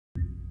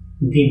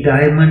The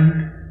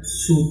Diamond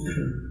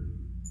Sutra,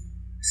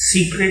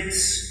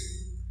 Secrets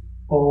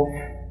of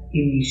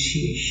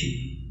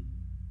Initiation.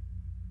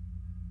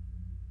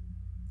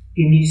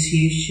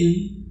 Initiation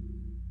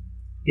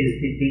is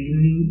the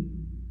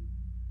beginning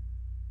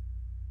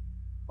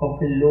of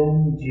a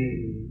long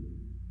journey,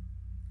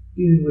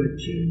 inward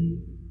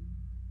journey,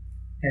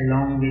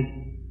 along with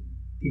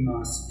the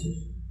Master,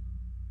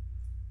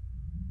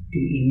 to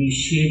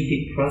initiate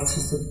the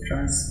process of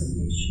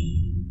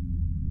transformation.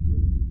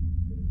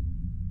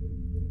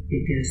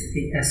 It is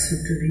the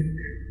esoteric,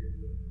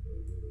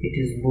 it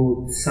is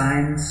both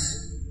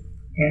science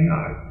and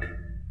art.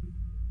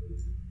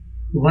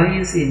 Why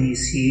is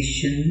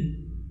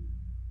initiation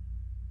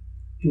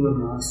to a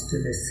master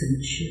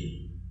essential?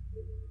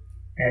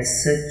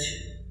 As such,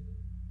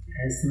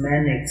 as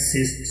man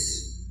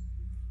exists,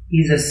 he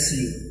is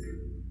asleep.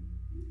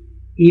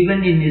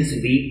 Even in his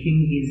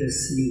waking, he is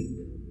asleep,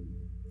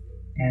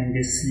 and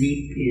the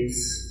sleep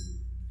is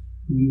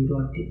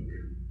neurotic.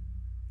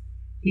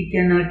 He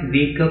cannot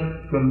wake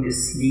up from the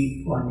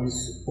sleep on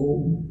his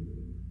own.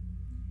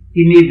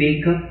 He may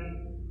wake up,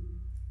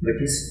 but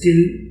he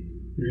still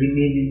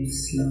remain in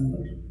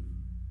slumber.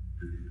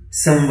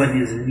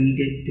 Someone is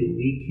needed to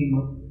wake him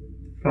up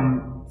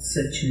from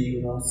such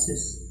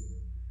neurosis.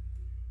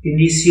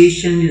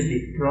 Initiation is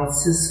the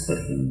process for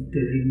him to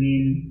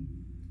remain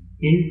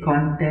in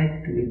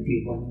contact with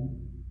the one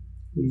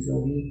who is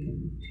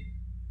awakened.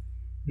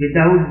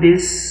 Without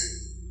this,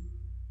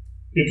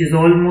 it is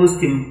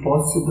almost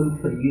impossible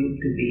for you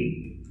to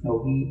be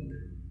awake.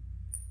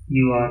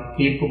 You are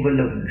capable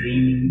of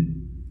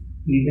dreaming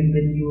even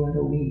when you are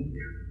awake.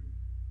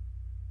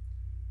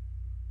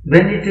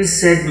 When it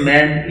is said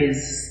man is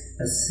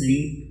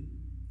asleep,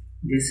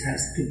 this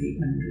has to be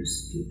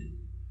understood.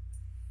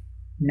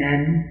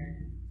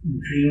 Man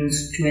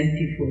dreams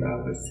 24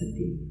 hours a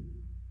day.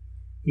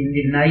 In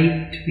the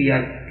night we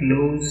are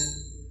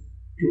close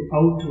to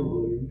outer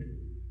world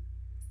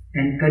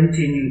and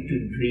continue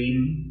to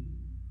dream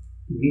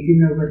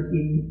within our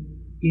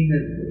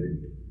inner world.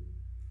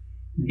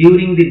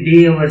 During the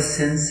day our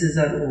senses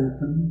are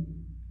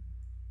open.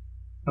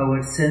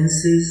 Our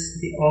senses,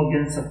 the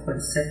organs of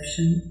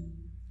perception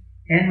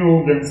and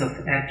organs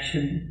of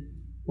action,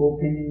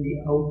 open in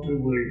the outer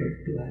world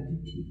of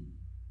duality.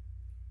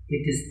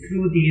 It is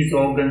through these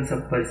organs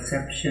of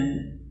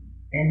perception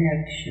and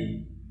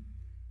action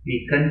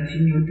we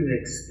continue to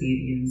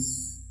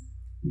experience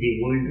the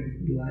world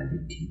of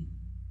duality.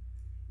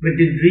 But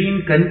the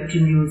dream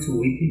continues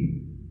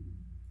within.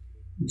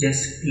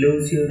 Just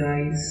close your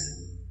eyes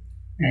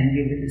and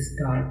you will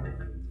start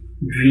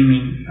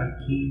dreaming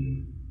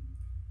again.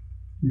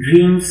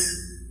 Dreams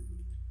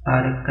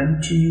are a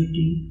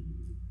continuity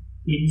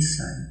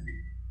inside.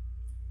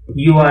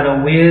 You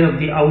are aware of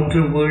the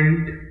outer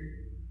world,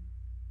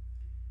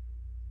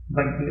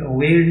 but the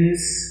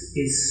awareness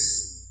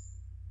is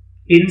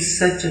in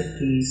such a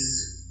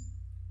case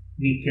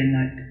we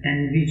cannot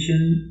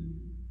envision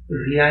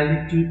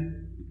reality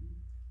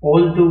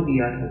although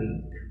we are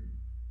awake.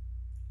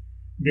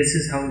 This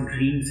is how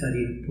dreams are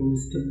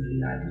imposed on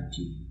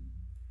reality.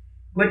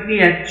 What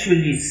we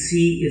actually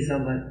see is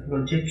our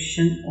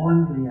projection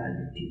on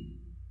reality.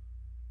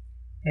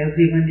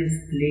 Everyone is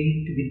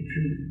plagued with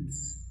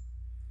dreams.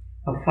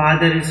 A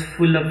father is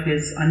full of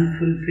his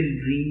unfulfilled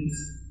dreams.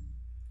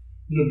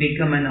 You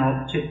become an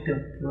object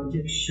of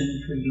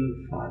projection for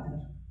your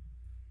father.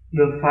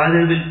 Your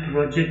father will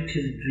project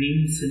his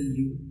dreams on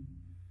you.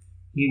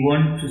 He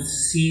wants to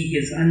see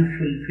his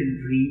unfulfilled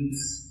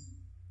dreams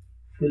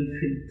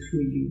fulfilled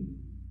through you.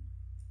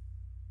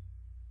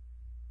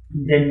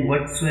 Then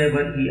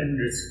whatsoever he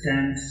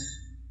understands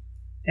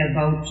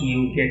about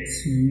you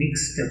gets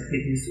mixed up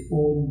with his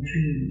own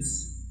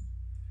dreams.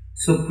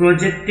 So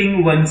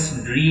projecting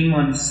one's dream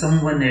on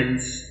someone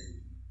else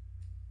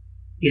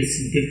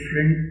is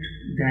different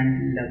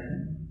than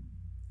loving.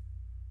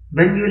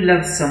 When you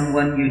love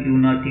someone, you do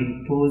not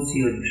impose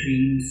your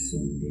dreams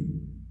on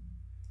them.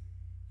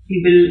 He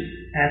will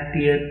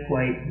appear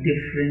quite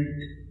different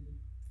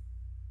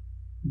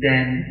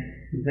than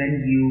when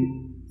you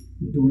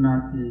do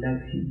not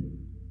love him.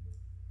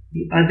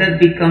 The other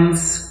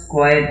becomes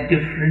quite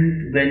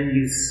different when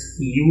you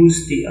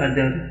use the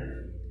other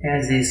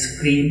as a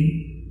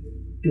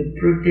screen to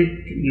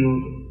project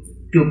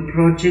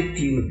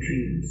your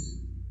dreams.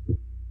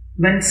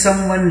 When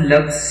someone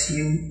loves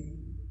you,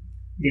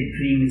 the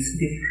dream is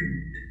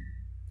different.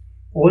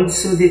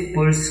 Also the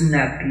person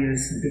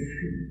appears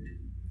different.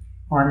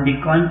 On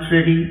the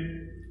contrary,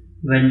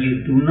 when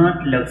you do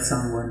not love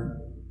someone,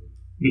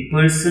 the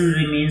person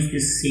remains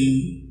the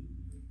same.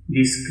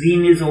 The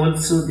screen is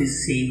also the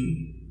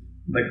same,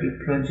 but the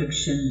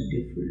projection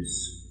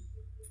differs.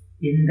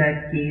 In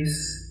that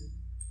case,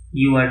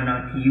 you are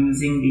not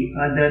using the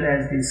other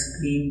as the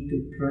screen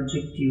to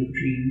project your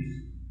dreams.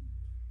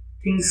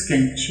 Things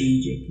can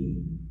change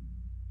again.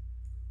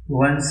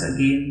 Once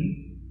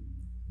again,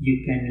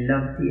 you can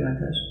love the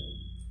other,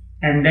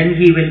 and then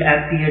he will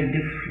appear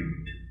different.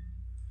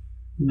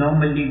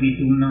 Normally we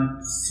do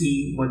not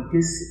see what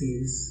this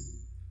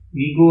is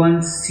We go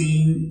on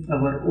seeing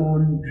our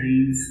own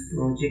dreams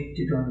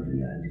projected on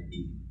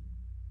reality.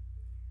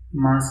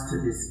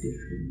 Master is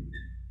different.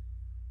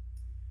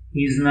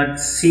 He is not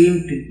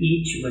same to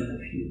each one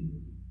of you.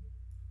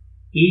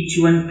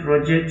 Each one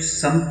projects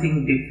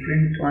something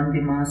different on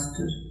the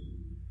Master.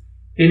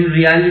 In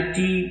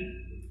reality,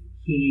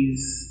 he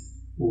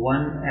is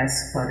one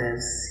as far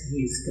as he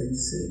is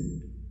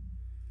concerned.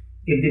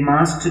 If the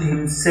Master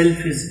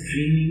himself is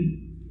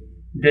dreaming,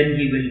 then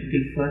he will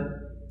differ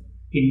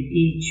in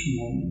each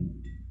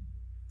moment.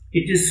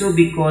 It is so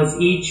because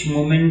each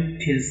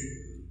moment his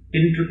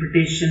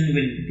interpretation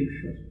will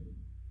differ.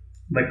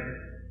 But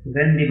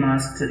when the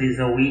Master is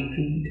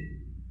awakened,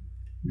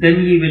 then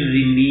he will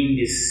remain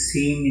the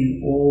same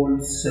in all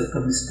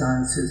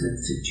circumstances and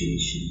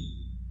situations.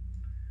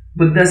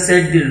 Buddha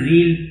said the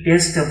real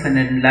test of an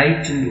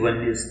enlightened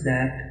one is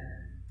that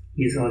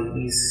he is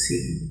always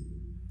same.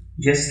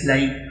 Just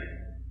like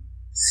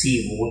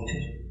sea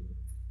water.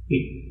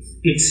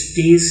 Its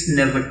taste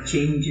never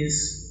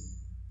changes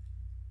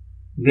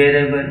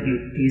wherever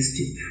you taste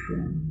it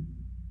from.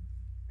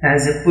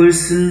 As a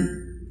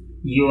person,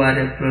 you are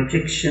a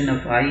projection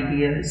of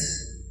ideas,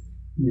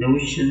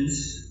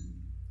 notions,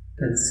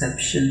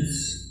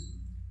 conceptions,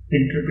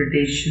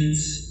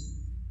 interpretations,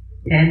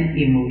 and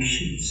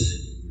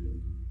emotions.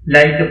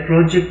 Like a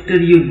projector,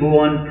 you go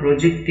on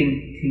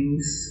projecting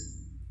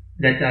things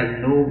that are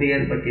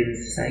nowhere but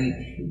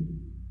inside you.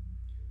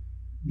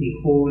 The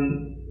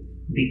whole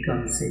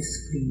becomes a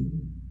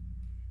screen.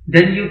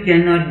 Then you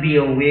cannot be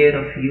aware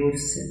of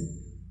yourself.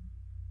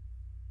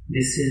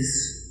 This is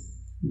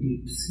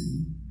deep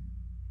sleep.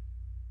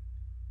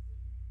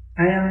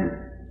 I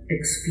am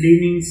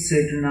explaining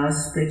certain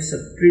aspects of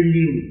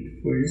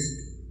prelude first.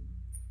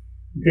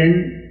 Then,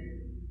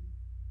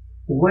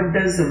 what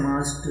does a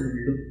master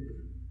look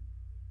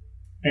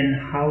and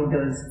how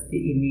does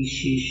the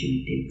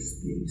initiation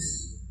takes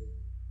place?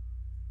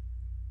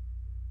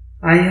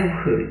 I have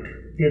heard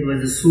there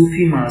was a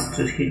Sufi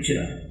master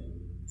Hijra.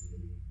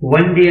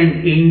 One day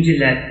an angel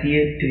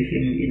appeared to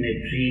him in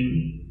a dream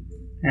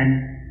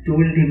and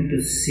told him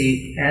to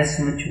save as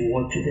much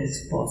water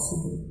as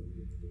possible,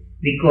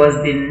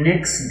 because the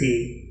next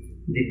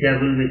day the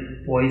devil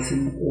will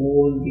poison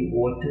all the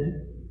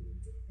water,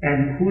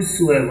 and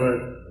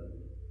whosoever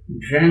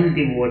drank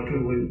the water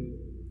will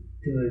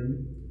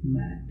turn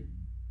mad.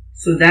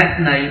 So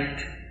that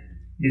night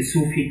the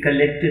Sufi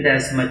collected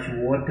as much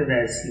water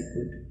as he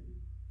could.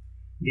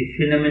 The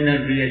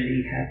phenomenon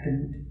really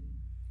happened.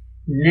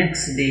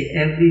 Next day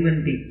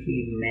everyone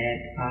became mad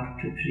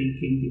after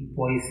drinking the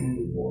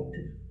poisoned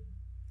water.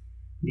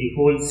 The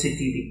whole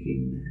city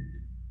became mad.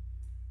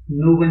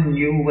 No one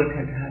knew what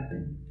had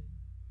happened.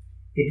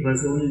 It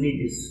was only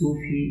the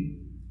Sufi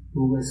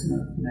who was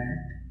not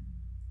mad.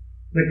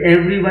 But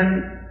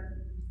everyone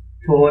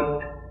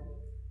thought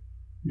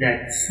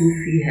that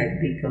Sufi had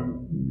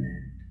become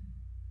mad.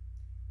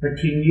 But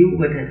he knew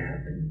what had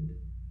happened.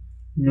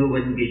 No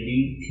one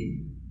believed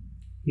him.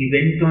 He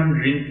went on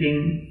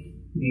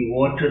drinking the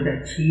water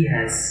that he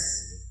has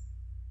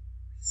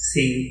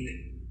saved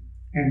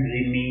and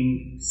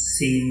remained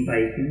sane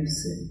by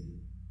himself.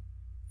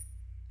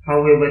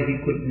 However, he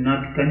could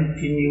not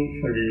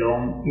continue for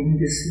long in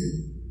this way.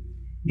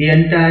 The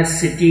entire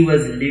city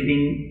was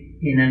living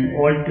in an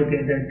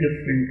altogether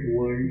different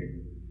world,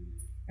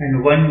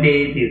 and one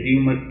day the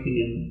rumor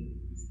came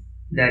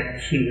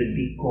that he would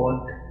be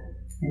caught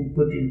and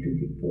put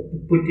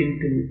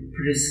into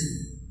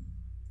prison.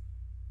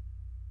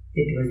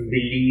 It was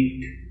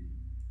believed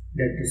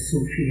that the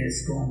Sufi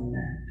has gone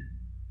mad.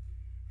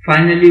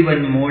 Finally,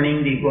 one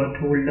morning they got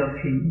hold of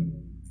him.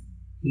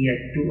 He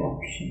had two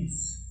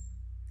options.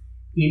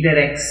 Either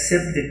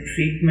accept the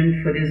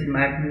treatment for his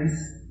madness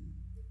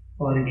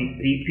or be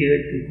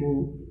prepared to go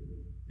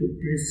to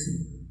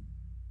prison.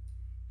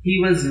 He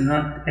was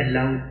not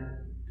allowed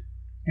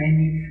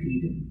any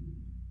freedom.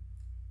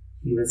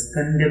 He was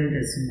condemned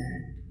as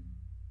mad.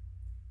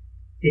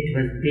 It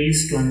was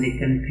based on the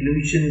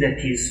conclusion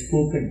that he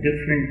spoke a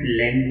different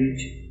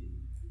language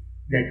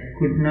that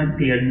could not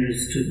be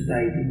understood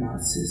by the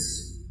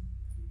masses.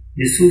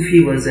 The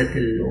Sufi was at a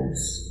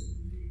loss.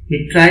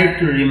 He tried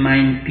to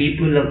remind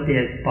people of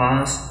their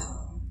past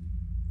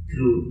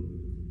through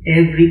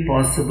every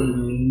possible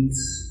means,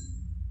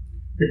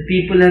 but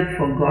people had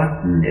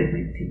forgotten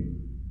everything.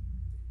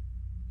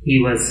 He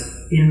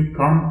was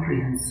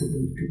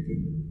incomprehensible to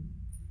them.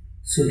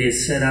 So they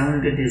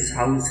surrounded his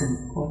house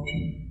and caught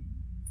him.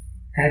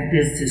 At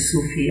this, the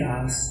Sufi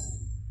asked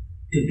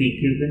to be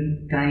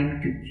given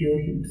time to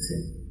cure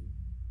himself.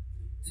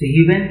 So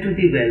he went to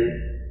the well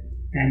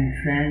and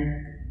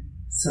drank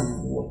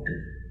some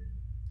water.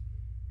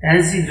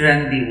 As he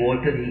drank the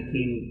water,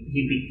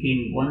 he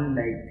became one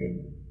like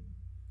them.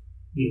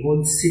 The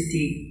whole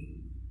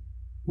city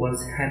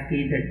was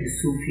happy that the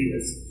Sufi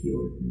was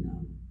cured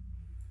now.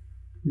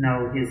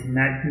 Now his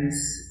madness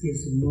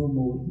is no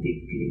more,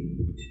 they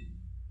claimed.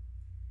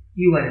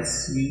 You are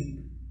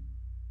asleep,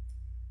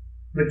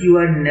 but you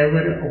are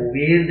never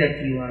aware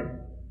that you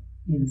are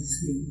in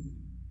sleep.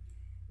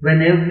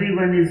 When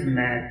everyone is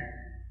mad,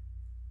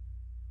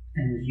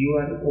 and you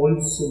are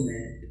also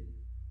mad.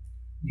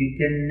 You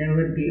can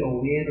never be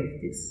aware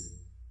of this.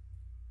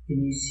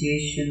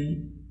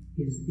 Initiation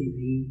is the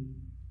way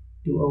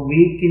to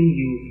awaken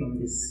you from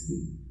this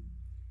sleep.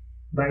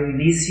 By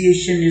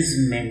initiation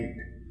is meant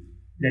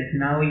that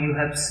now you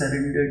have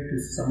surrendered to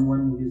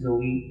someone who is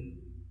awake.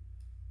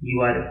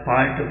 You are a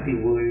part of the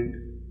world,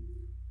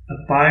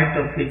 a part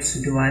of its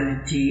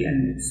duality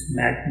and its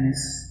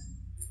madness.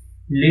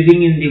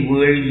 Living in the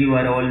world, you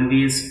are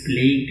always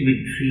plagued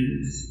with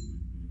dreams.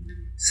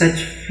 Such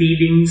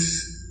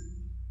feelings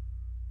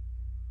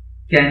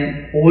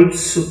can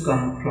also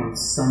come from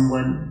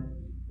someone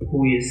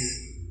who is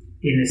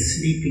in a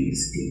sleeping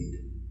state.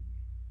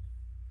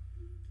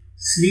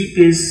 Sleep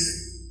is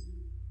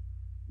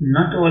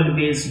not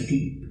always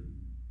deep.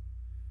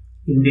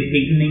 In the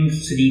beginning,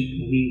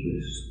 sleep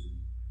wavers.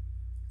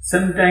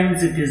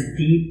 Sometimes it is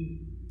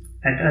deep,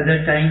 at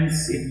other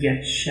times it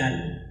gets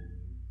shallow.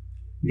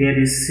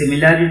 There is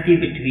similarity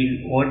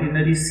between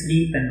ordinary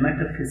sleep and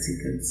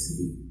metaphysical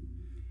sleep.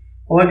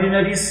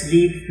 Ordinary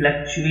sleep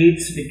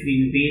fluctuates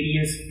between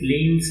various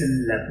planes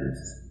and levels.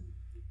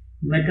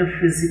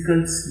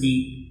 Metaphysical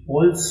sleep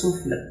also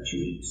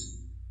fluctuates.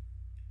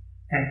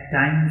 At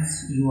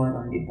times you are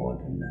on the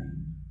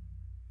borderline.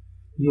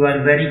 You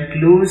are very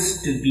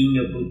close to being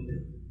a Buddha.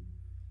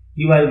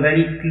 You are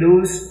very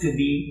close to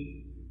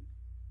be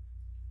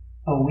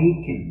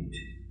awakened.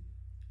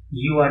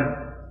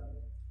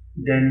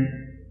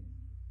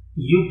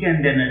 You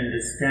can then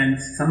understand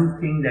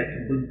something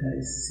that Buddha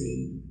is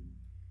saying.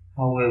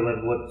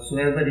 However,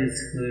 whatsoever is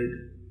heard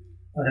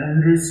or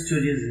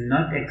understood is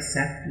not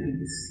exactly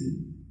the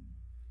same.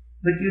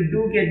 But you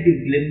do get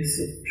the glimpse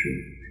of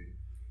truth.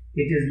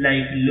 It is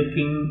like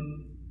looking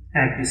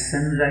at the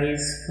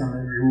sunrise from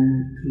a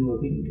room through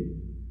a window.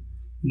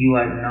 You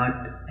are not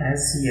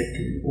as yet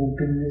in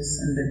openness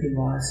under the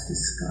vast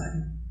sky.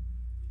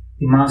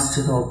 The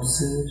Master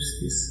observes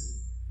this.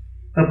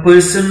 A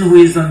person who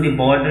is on the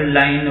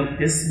borderline of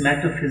this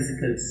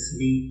metaphysical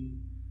sleep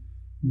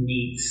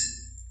needs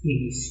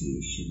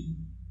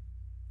initiation.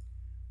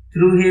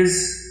 Through his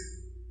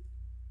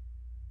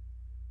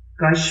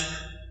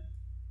kashf,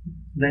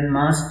 when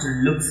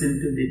Master looks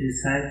into the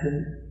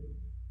disciple,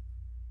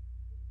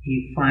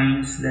 he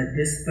finds that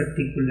this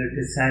particular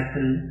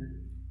disciple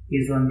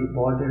is on the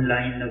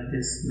borderline of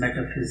this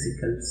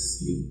metaphysical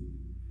sleep.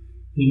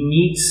 He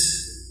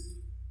needs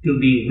to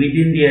be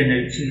within the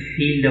energy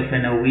field of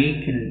an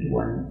awakened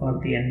one or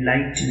the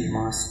enlightened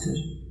Master.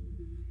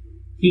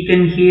 He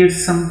can hear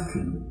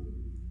something.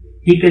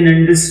 He can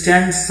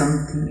understand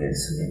something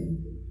as well.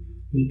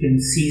 He can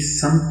see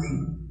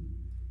something.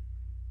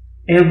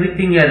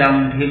 Everything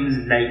around him is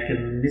like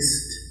a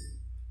mist,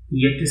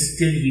 yet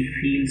still he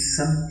feels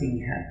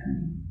something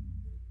happening.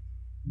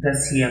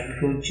 Thus he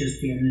approaches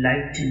the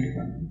enlightened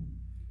one,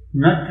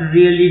 not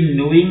really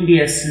knowing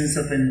the essence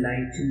of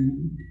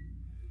enlightenment.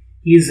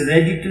 He is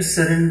ready to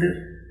surrender.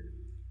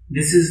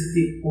 This is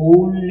the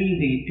only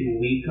way to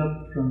wake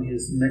up from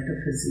his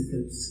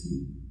metaphysical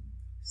sleep,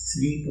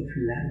 sleep of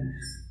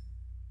lives.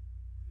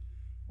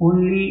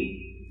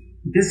 Only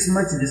this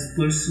much this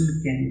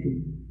person can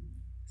do.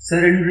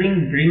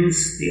 Surrendering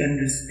brings the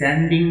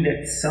understanding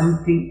that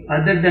something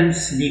other than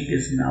sleep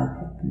is now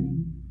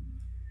happening.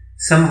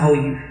 Somehow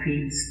he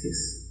feels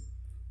this,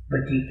 but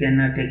he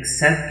cannot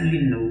exactly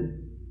know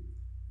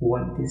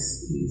what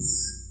this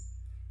is.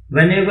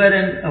 Whenever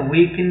an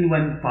awakened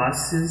one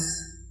passes,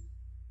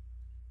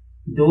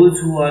 those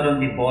who are on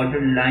the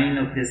borderline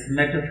of this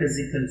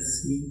metaphysical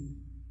sleep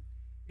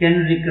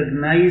can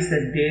recognize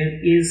that there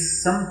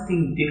is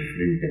something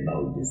different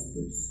about this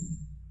person.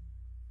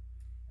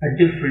 A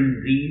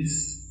different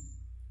breeze,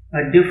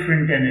 a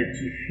different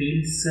energy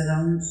field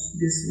surrounds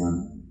this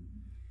one.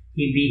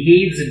 He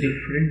behaves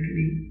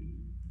differently,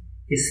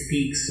 he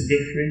speaks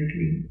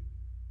differently,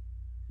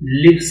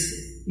 lives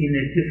in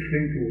a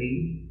different way,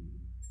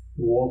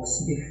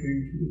 walks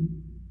differently.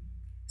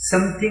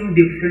 Something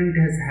different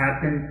has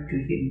happened to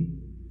him.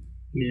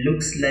 He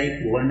looks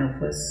like one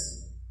of us,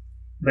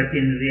 but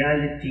in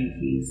reality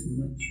he is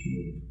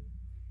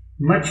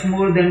much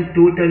more than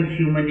total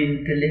human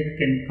intellect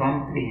can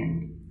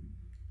comprehend.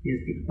 He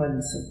is the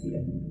pulse of the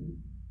unknown.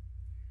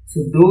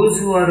 So those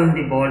who are on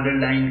the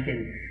borderline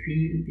can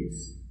feel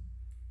this,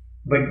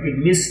 but the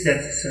mist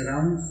that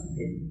surrounds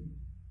them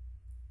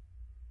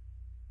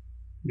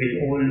will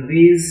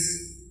always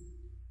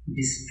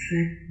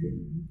distract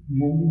them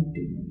moment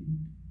to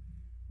moment.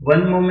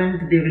 One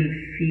moment they will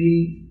feel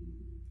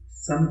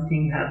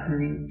something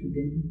happening to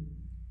them,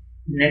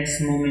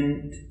 next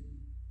moment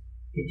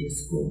it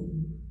is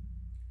gone,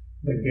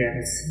 but they are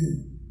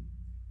asleep.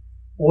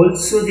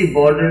 Also the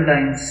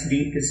borderline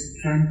sleep is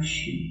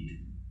transient.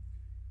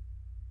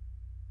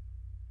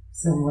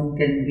 Someone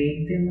can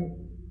wake them up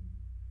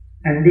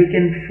and they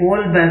can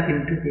fall back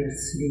into their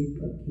sleep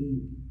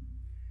again.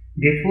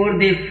 Before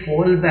they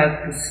fall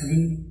back to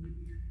sleep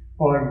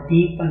or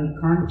deep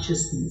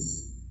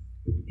unconsciousness,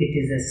 it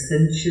is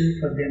essential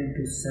for them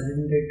to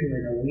surrender to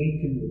an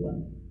awakened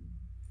one.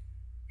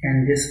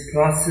 And this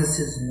process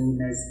is known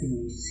as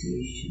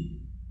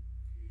initiation.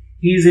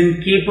 He is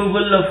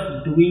incapable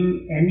of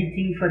doing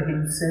anything for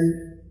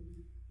himself.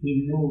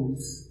 He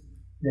knows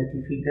that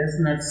if he does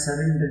not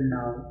surrender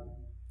now,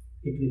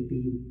 it will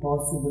be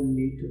impossible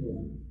later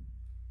on.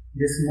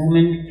 This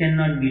moment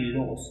cannot be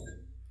lost.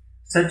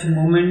 Such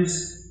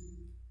moments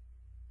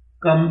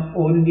come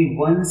only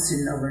once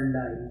in our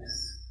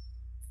lives.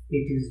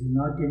 It is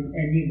not in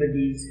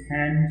anybody's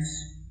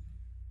hands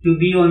to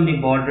be on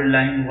the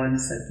borderline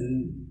once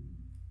again.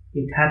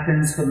 It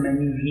happens for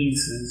many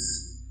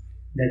reasons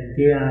that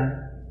they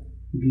are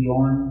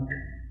beyond,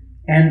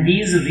 and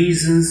these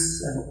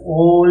reasons are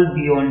all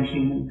beyond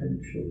human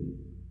control.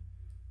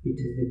 It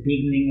is the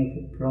beginning of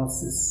a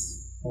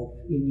process of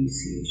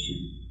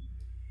initiation.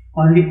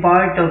 On the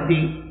part of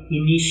the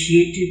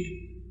initiated,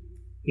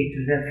 it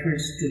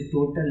refers to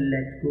total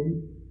let go,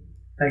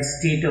 a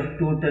state of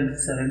total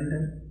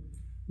surrender.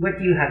 But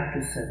you have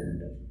to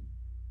surrender.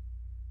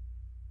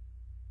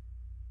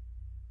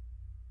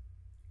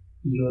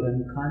 Your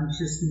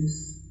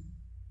unconsciousness,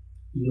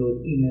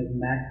 your inner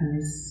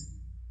madness,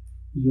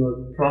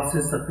 your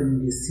process of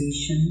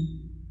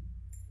indecision,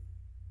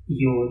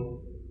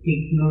 your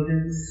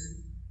ignorance,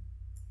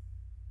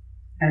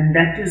 and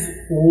that is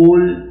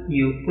all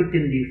you put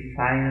in the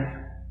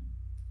fire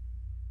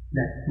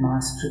that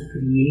Master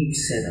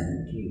creates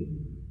around you.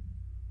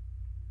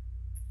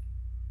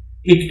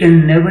 It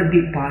can never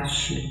be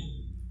partial.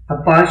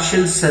 A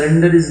partial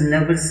surrender is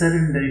never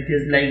surrender. It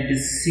is like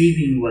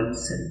deceiving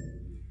oneself.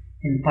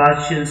 In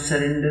partial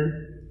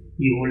surrender,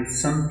 you hold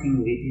something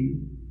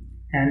within,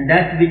 and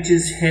that which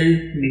is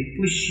held may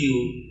push you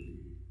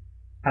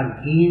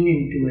again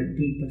into a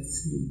deeper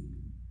sleep.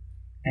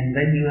 And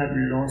when you have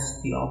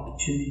lost the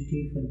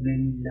opportunity for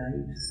many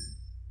lives,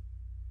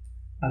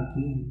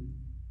 again,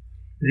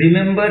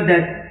 remember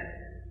that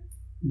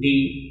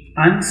the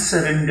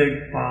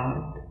unsurrendered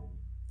part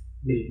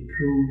will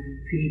prove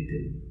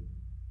fatal.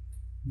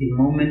 The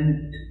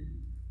moment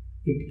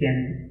it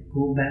can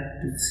go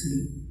back to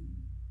sleep.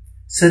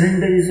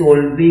 Surrender is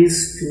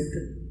always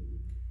total.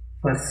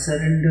 For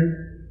surrender,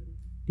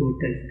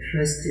 total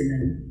trust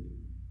in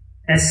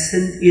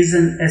is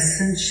an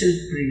essential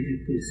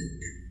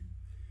prerequisite.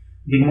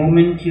 The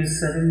moment you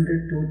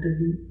surrender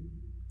totally,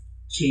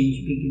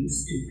 change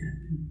begins to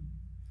happen.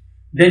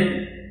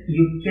 Then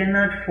you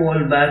cannot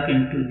fall back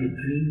into the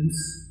dreams.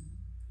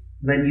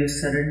 When you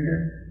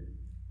surrender,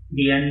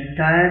 the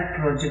entire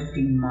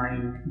projecting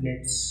mind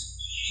gets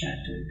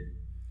shattered.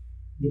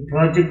 The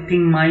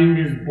projecting mind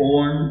is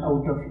born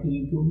out of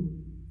ego.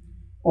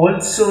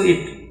 Also,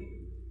 it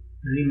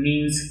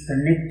remains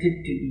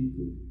connected to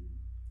ego.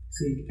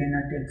 So it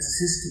cannot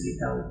exist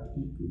without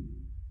ego.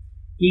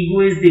 Ego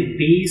is the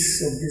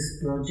base of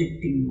this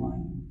projecting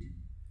mind.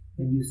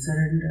 When you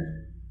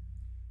surrender,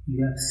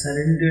 you have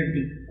surrendered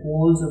the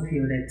cause of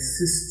your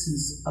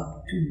existence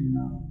up to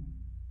now.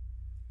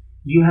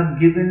 You have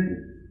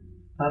given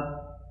up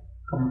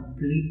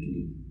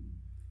completely.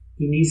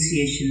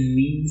 Initiation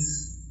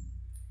means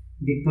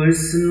the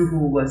person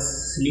who was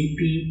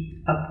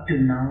sleepy up to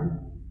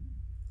now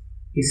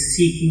is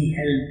seeking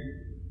help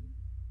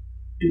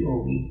to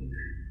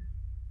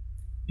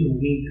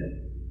wake up.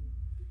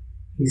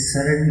 He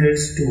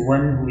surrenders to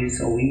one who is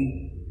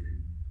awake.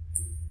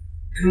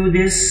 Through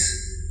this,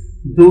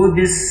 though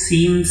this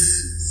seems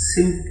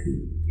simple,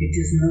 it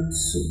is not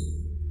so.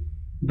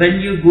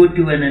 When you go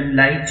to an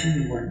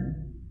enlightened one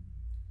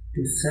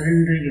to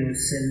surrender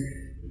yourself,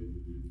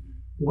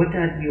 what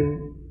are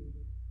you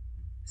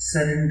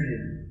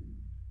surrendering?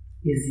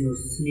 Is your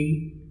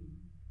sleep,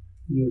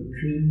 your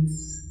dreams,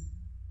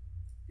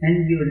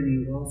 and your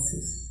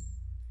neurosis.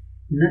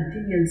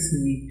 Nothing else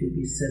needs to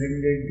be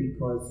surrendered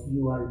because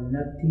you are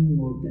nothing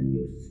more than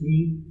your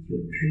sleep,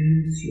 your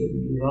dreams, your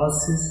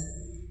neurosis.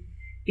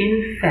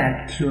 In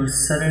fact,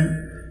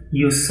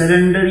 you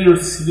surrender your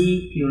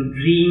sleep, your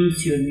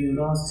dreams, your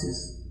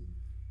neurosis,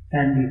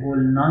 and the whole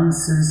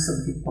nonsense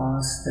of the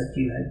past that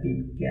you have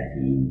been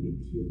carrying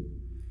with you.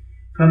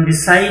 From the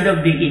side of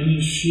the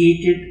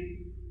initiated,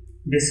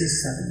 this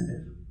is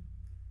surrender.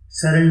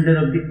 Surrender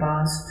of the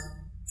past.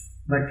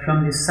 But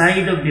from the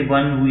side of the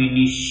one who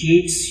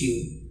initiates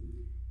you,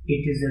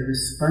 it is a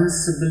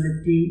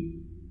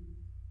responsibility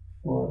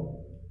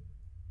for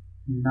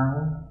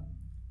now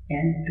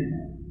and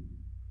tomorrow.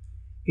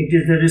 It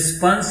is a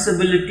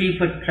responsibility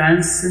for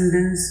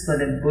transcendence, for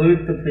the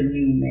birth of a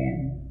new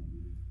man.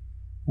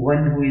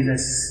 One who is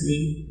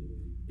asleep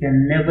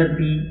can never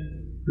be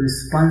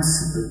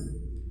responsible.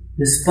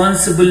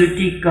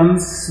 Responsibility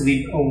comes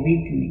with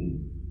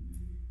awakening.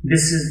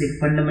 This is the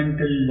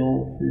fundamental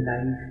law of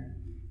life.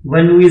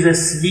 One who is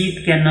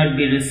asleep cannot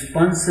be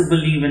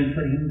responsible even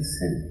for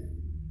himself.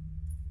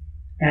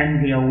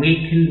 And the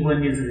awakened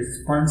one is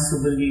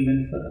responsible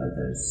even for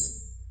others.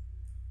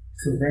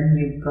 So when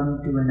you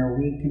come to an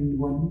awakened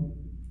one,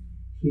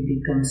 he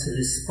becomes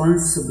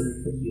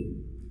responsible for you.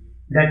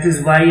 That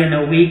is why an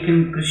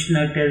awakened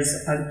Krishna tells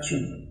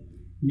Arjuna,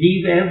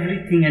 leave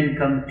everything and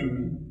come to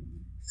me.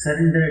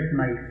 Surrender at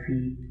my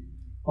feet.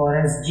 Or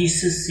as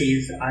Jesus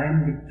says, I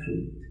am the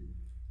truth.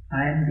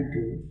 I am the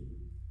door.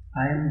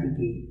 I am the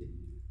gate.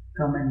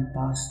 come and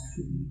pass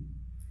through me.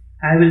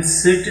 I will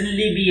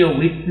certainly be a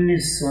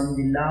witness on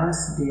the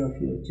last day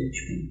of your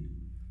judgment.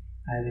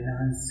 I will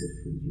answer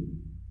for you.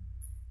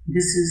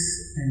 This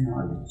is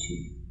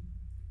analogy.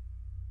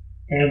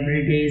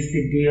 Every day is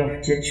the day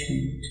of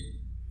judgment.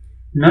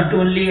 Not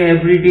only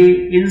every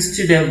day,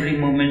 instead every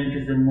moment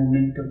is a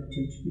moment of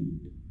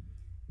judgment.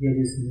 There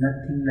is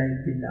nothing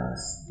like the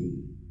last day.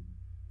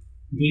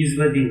 These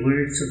were the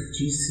words of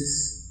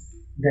Jesus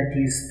that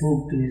he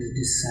spoke to his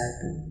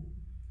disciple.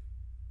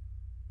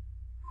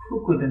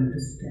 Who could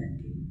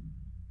understand him?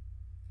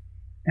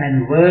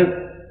 And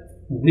were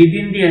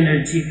within the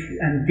energy,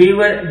 and they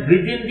were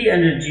within the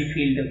energy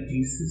field of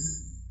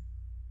Jesus.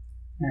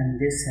 And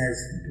this has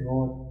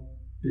brought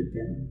to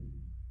them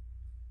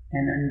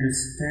an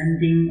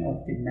understanding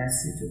of the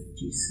message of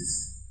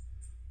Jesus.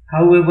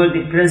 However,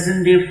 the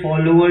present day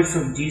followers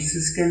of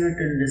Jesus cannot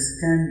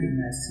understand the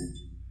message.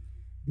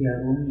 They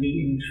are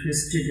only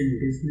interested in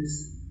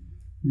business,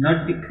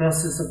 not the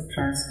process of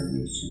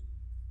transformation.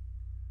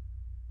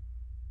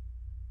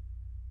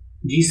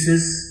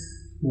 Jesus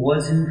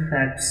was in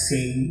fact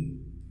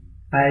saying,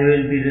 I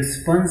will be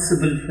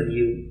responsible for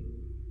you.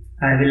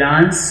 I will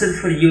answer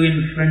for you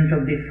in front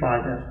of the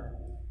Father.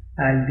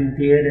 I'll be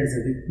there as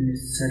a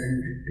witness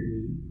surrendered to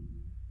me.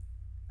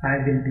 I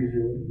will be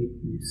your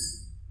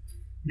witness.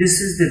 This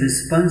is the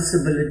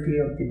responsibility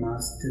of the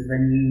Master.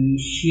 When he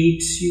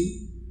initiates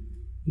you,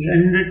 he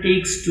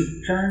undertakes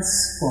to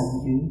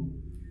transform you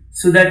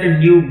so that a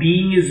new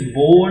being is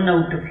born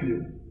out of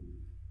you.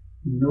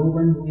 No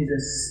one who is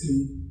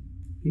asleep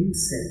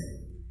himself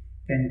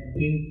can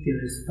take the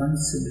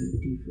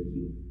responsibility for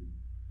you.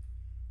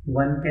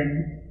 One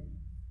can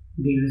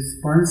be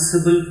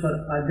responsible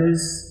for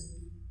others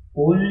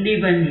only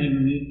when he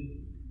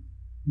need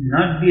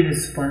not be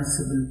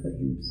responsible for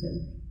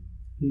himself.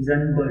 He is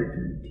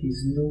unburdened, he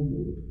is no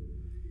more.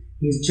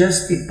 He is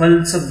just the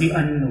pulse of the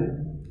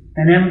unknown,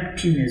 an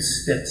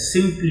emptiness that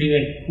simply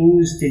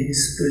echoes the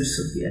whispers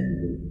of the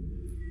unknown.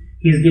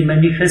 He is the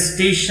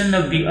manifestation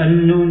of the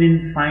unknown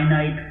in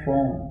finite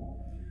form.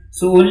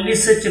 So only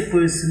such a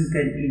person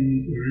can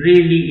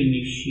really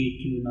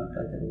initiate you, not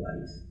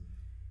otherwise.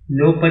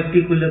 No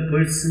particular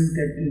person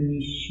can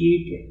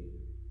initiate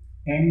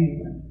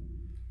anyone.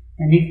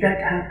 And if that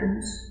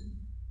happens,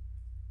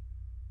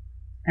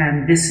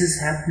 and this is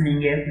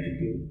happening every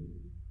day,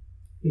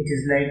 it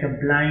is like a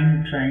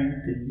blind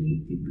trying to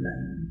lead the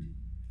blind.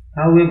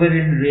 However,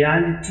 in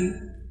reality,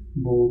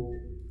 both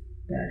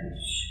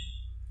perish.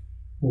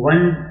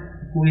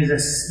 One who is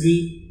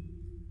asleep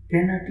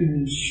cannot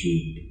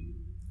initiate,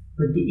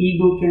 but the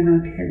ego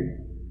cannot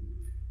help.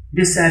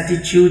 This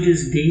attitude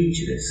is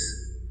dangerous.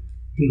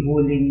 The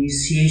whole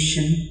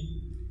initiation,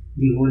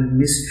 the whole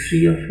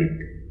mystery of it,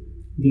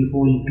 the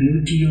whole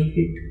beauty of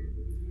it,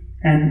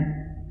 and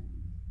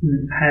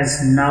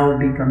has now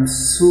become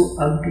so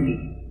ugly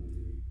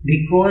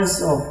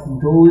because of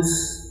those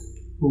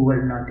who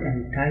were not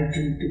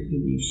entitled to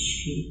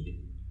initiate.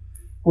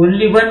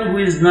 Only one who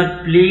is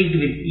not plagued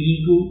with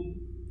ego,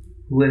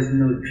 who has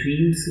no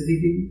dreams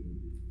within,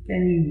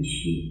 can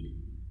initiate.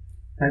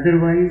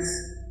 Otherwise,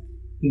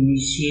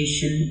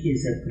 initiation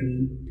is a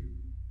great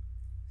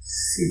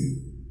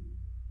sin.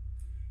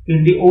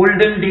 In the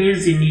olden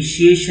days,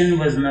 initiation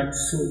was not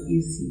so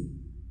easy.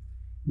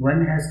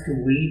 One has to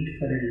wait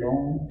for a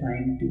long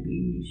time to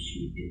be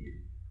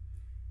initiated.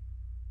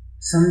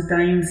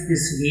 Sometimes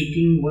this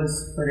waiting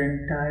was for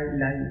entire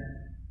life.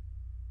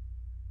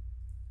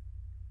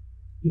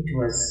 It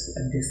was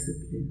a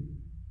discipline.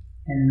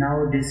 And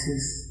now this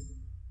is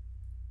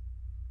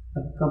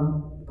a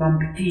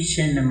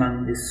competition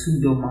among the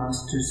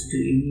pseudo-masters to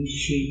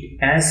initiate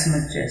as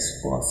much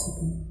as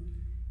possible.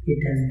 It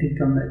has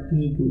become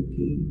an ego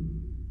game.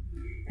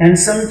 And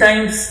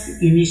sometimes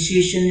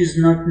initiation is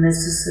not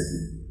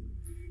necessary,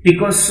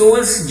 because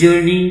soul's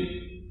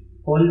journey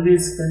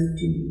always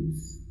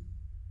continues.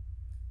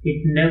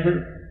 It never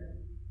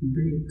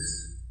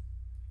breaks.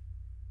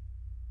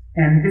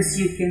 And this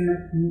you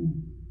cannot know.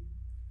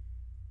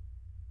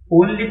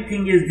 Only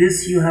thing is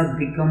this, you have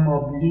become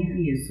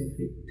oblivious of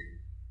it.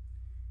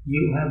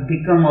 You have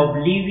become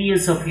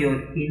oblivious of your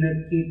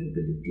inner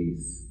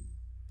capabilities.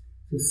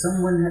 So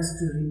someone has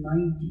to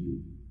remind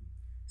you.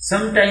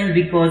 Sometimes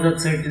because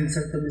of certain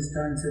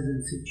circumstances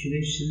and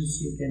situations,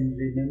 you can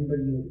remember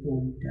your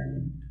own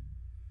talent.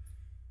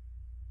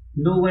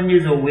 No one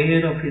is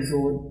aware of his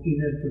own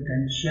inner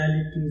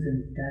potentialities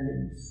and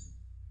talents.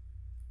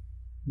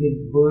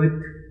 With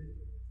birth,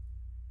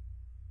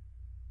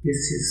 this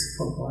is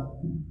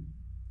forgotten.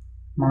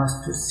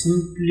 Master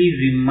simply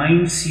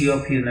reminds you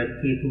of your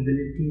inner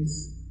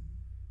capabilities,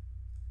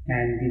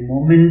 and the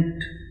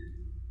moment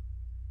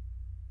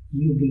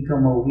you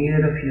become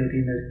aware of your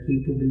inner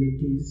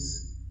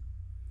capabilities,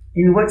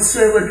 in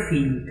whatsoever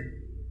field,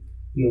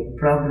 your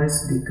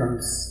progress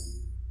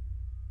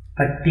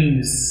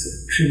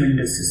attains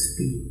tremendous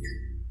speed.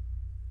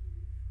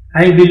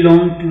 I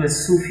belong to a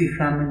Sufi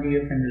family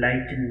of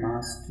enlightened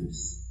masters.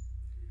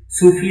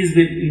 Sufis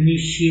will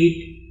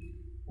initiate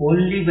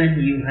only when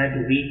you had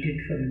waited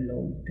for a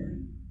long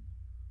time.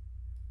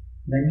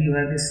 when you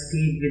have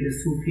stayed with the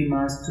Sufi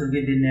master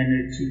within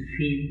energy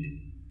field,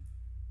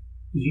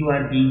 you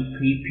are being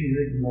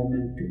prepared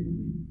moment to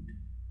moment.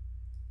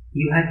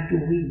 You had to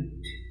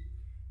wait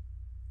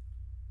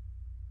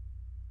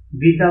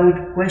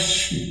without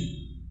questioning.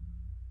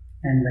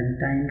 And when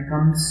time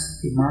comes,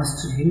 the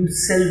master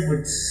himself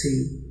would say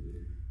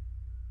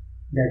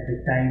that the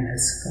time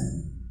has come.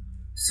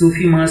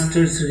 Sufi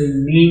masters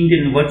remained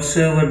in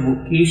whatsoever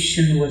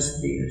vocation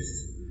was theirs.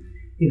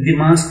 If the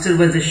master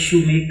was a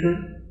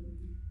shoemaker,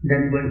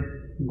 then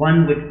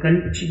one would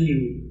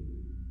continue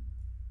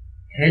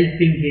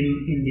helping him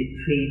in the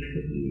trade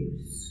for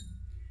years.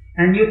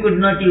 And you could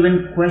not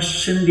even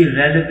question the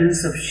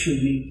relevance of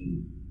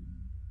shoemaking.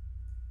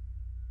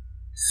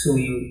 So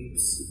you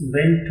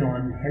went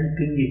on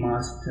helping the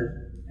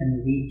master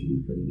and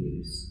waiting for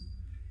years.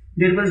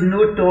 There was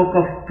no talk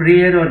of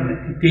prayer or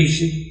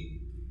meditation.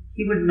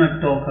 He would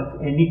not talk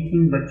of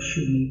anything but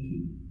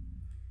shoemaking.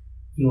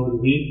 Your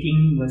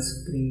waiting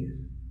was prayer.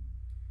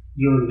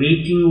 Your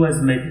waiting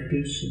was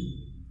meditation.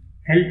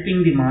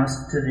 Helping the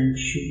master in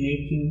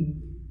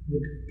shoemaking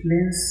would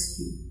cleanse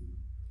you.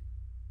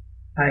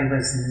 I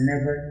was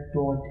never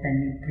taught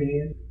any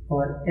prayer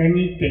or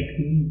any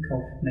technique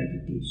of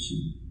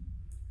meditation.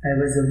 I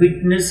was a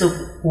witness of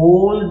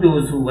all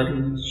those who were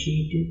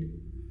initiated.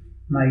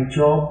 My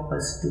job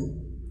was to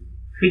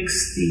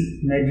fix the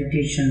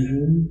meditation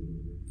room,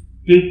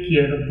 take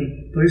care of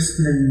the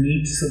personal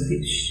needs of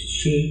the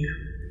sheikh,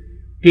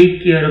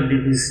 take care of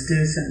the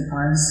visitors and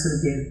answer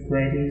their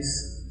queries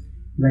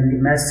when the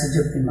message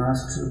of the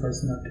master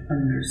was not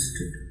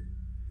understood.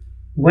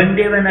 One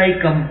day when I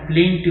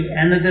complained to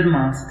another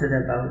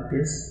master about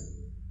this,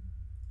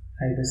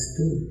 I was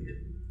told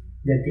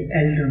that the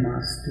elder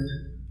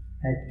master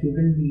had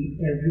given me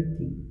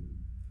everything.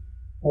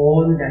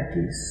 All that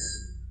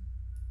is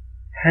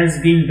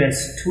has been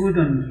bestowed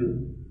on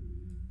you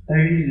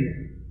earlier,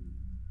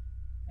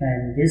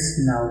 and this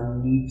now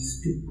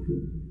needs to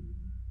grow.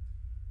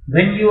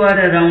 When you are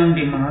around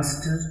the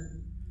master,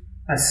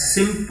 a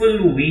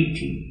simple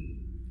waiting,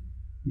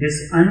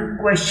 this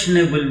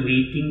unquestionable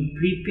waiting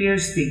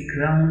prepares the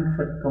ground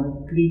for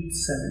complete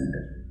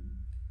surrender.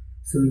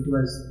 So it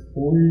was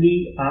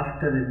only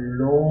after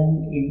a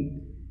long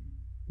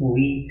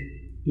wait,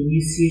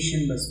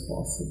 initiation was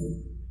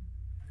possible.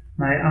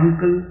 My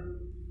uncle,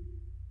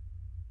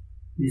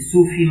 the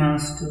Sufi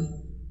master,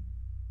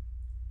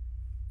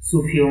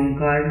 Sufi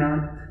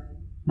Omkarnath,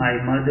 my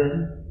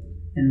mother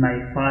and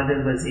my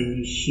father was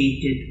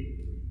initiated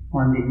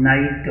on the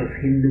night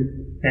of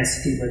Hindu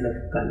festival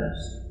of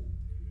colors.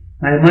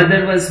 My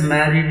mother was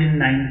married in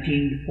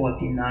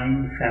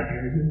 1949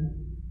 February.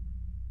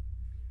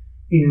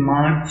 In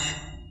March,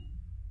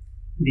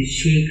 the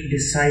sheikh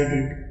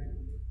decided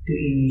to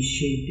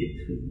initiate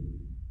the three.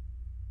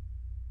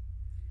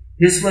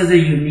 This was a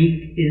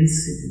unique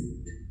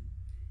incident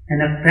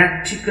and a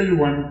practical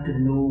one to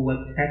know what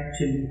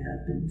actually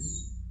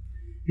happens.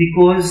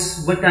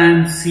 Because what I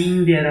am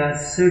seeing, there are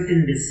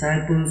certain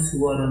disciples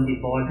who are on the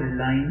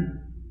borderline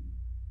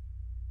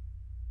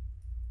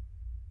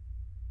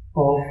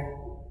of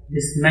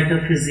this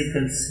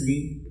metaphysical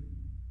sleep.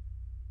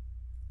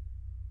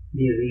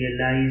 They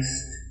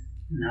realized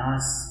and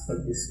asked for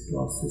this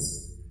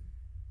process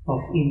of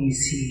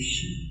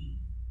initiation.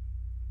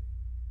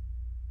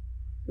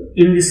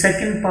 In the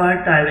second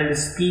part, I will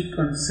speak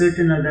on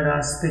certain other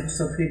aspects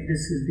of it.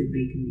 This is the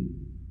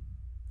beginning.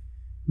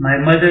 My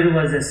mother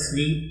was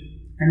asleep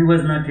and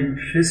was not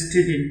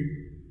interested in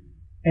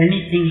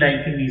anything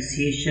like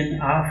initiation,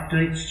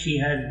 after which she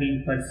has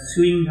been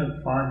pursuing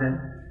her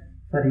father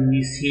for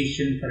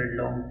initiation for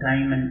a long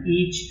time, and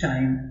each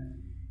time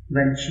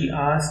when she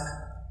asked,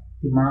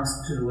 the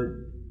master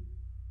would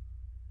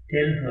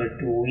tell her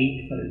to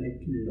wait for a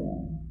little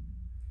long.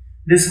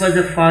 This was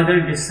a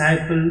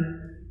father-disciple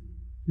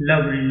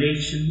love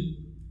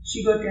relation.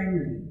 She got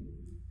angry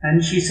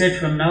and she said,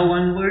 from now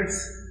onwards,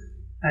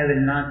 I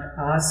will not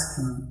ask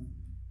him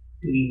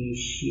to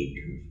initiate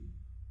her.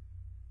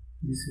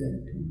 This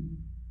went on.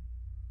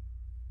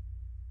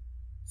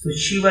 So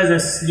she was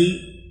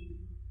asleep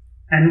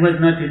and was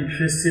not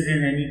interested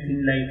in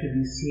anything like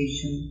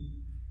initiation.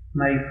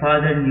 My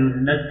father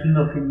knew nothing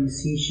of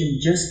initiation.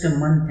 Just a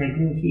month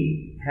ago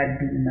he had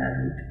been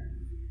married.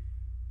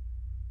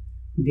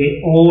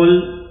 They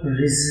all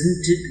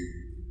resented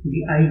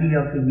the idea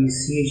of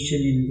initiation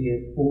in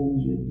their own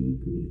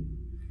unique way.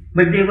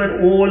 But they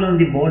were all on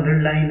the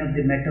borderline of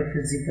the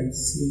metaphysical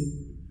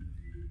sleep.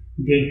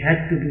 They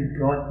had to be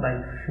brought by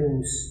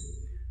force,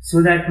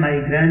 so that my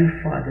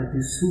grandfather,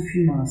 the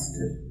Sufi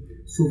master,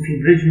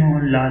 Sufi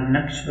Brijmohan Lal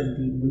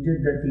Naqshbandi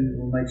Mujaddadi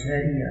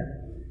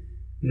Majhariya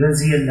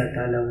Raziyallah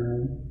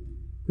Ta'ala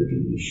could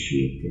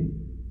initiate them.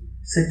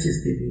 Such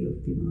is the way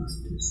of the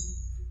masters.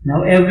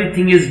 Now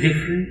everything is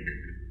different.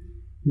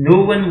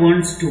 No one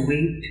wants to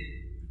wait.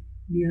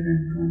 We are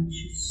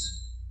unconscious.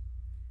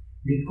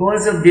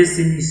 Because of this,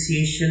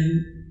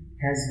 initiation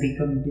has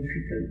become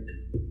difficult.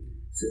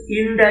 So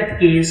in that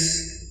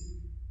case,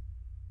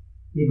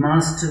 the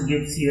master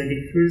gives you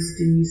the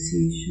first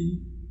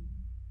initiation.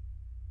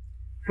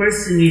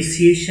 First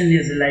initiation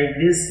is like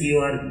this: you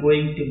are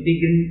going to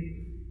begin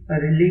a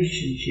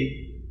relationship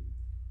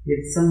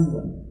with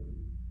someone.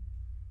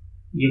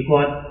 You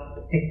got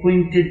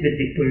acquainted with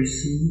the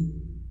person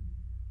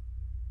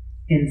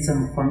in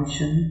some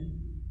function,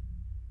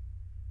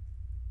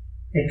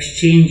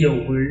 exchange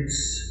of words.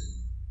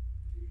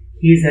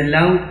 He is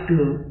allowed to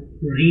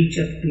reach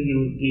up to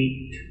your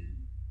gate.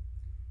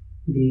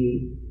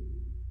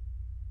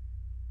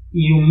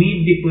 You meet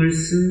the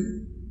person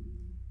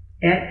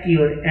at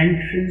your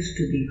entrance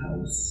to the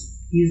house.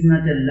 He is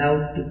not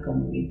allowed to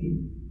come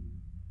within.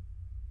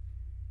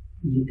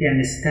 You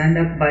can stand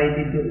up by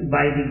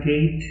the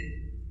gate,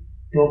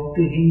 talk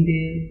to him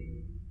there,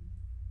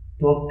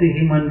 talk to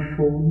him on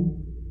phone,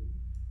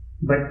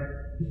 but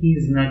he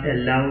is not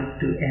allowed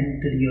to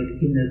enter your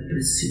inner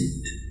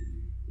precinct,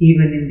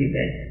 even in the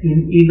bed,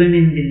 even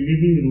in the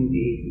living room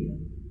area.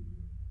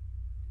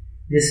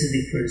 This is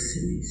the first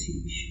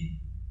initiation.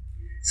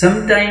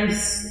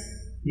 Sometimes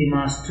the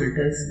master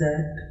does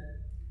that.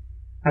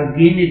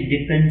 Again, it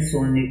depends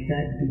on if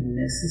that be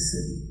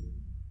necessary.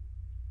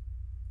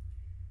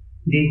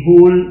 The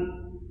whole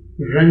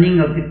running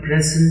of the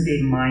present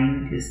day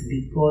mind is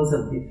because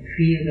of the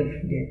fear of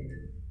death.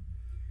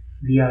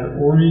 We are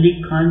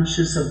only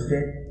conscious of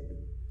death,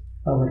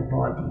 our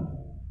body.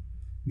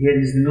 There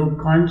is no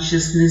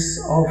consciousness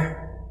of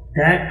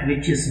that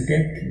which is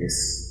deathless.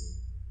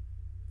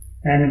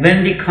 And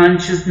when the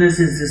consciousness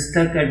is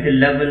stuck at the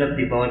level of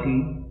the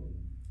body,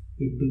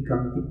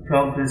 the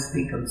progress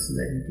becomes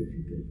very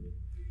difficult.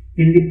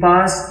 In the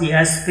past, the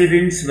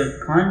aspirants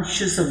were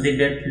conscious of the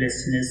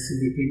deathlessness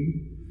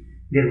within.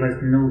 There was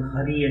no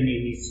hurry and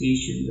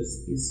initiation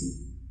was easy.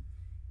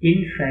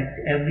 In fact,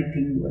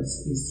 everything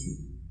was easy.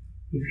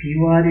 If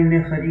you are in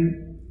a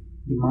hurry,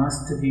 the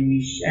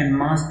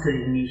master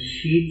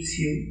initiates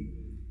you,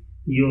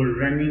 your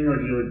running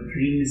or your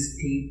dream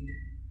state.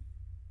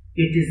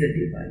 It is a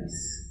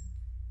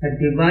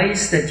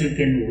device that you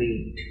can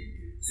wait.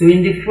 So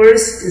in the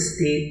first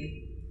state,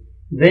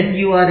 when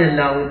you are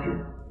allowed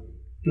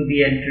to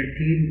be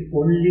entertained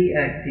only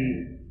at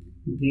the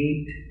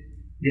gate,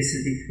 this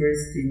is the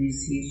first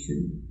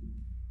initiation.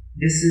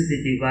 This is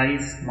the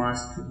device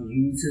master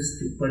uses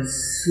to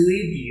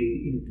persuade you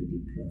into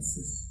the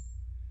process.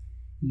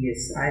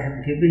 Yes, I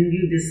have given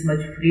you this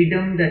much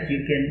freedom that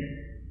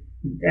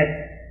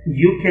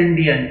you can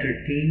be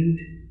entertained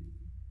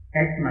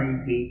at my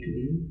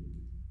gateway,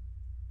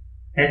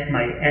 at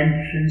my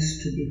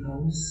entrance to the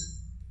house.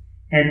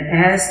 And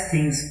as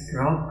things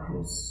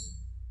progress,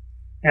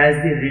 as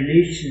the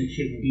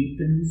relationship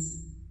deepens,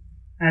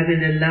 I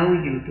will allow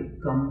you to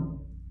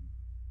come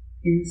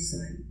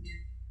inside.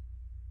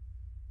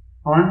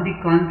 On the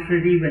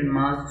contrary, when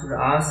Master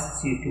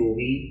asks you to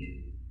wait,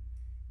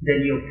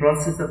 then your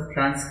process of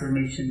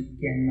transformation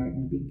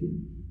cannot begin.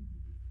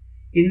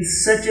 In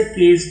such a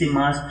case, the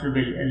Master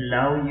will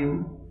allow you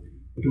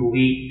to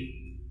wait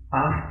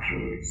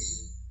afterwards.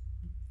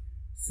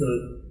 So,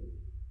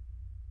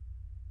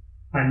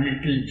 a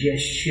little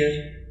gesture,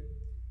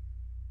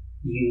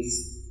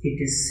 it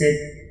is said,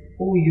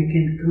 oh, you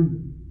can come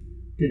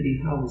to the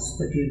house,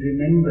 but you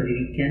remember,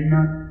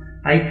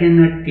 I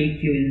cannot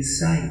take you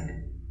inside.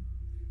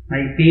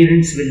 My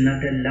parents will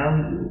not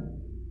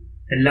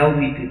allow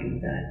me to do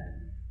that.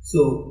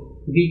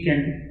 So, we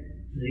can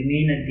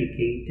remain at the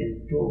gate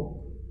and talk.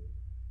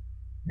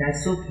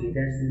 That's okay,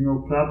 there's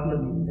no problem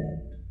in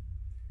that.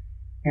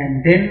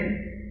 And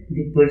then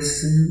the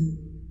person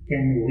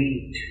can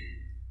wait,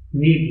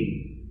 maybe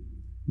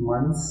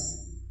months,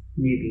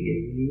 maybe a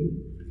year.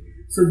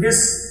 So this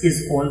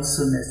is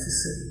also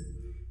necessary.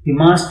 The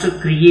Master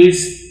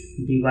creates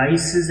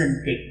devices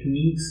and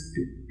techniques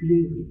to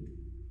play with.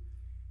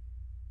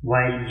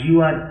 While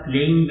you are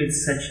playing with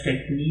such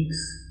techniques,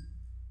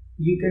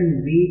 you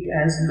can wait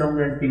as long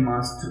as the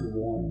Master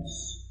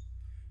wants.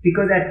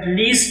 Because at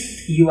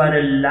least you are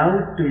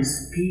allowed to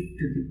speak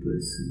to the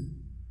person.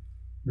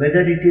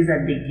 Whether it is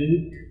at the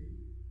gate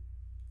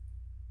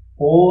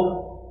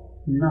or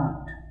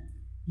not,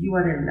 you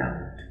are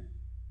allowed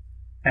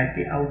at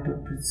the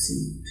outer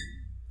precinct.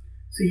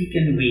 So he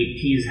can wait.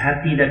 He is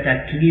happy that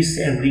at least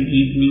every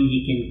evening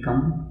he can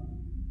come.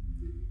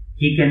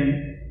 He can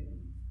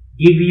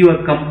give you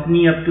a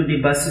company up to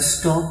the bus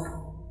stop.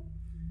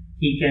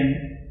 He can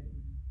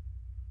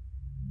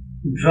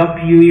drop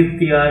you if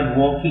they are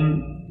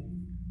walking,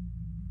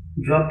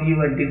 drop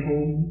you at the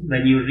home.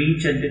 When you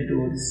reach at the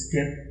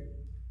doorstep,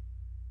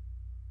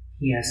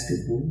 he has to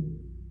go.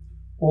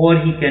 Or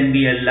he can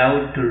be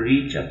allowed to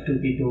reach up to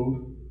the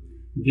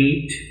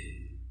gate,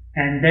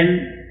 and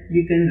then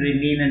you can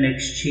remain and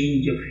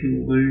exchange a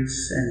few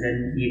words, and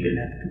then he will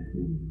have to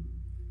go.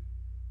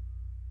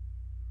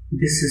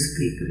 This is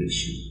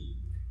preparation.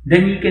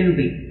 Then you can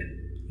wait.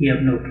 You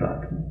have no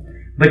problem.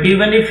 But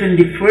even if in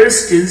the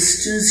first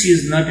instance he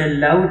is not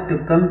allowed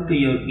to come to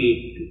your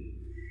gate,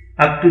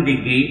 up to the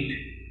gate,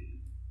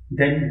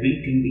 then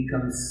waiting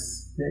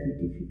becomes very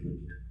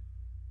difficult.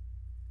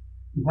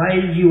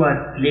 While you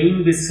are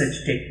playing with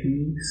such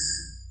techniques,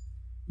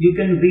 you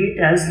can wait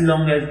as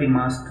long as the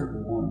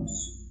Master wants.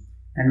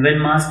 And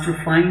when Master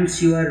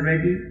finds you are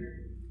ready,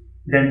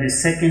 then the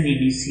second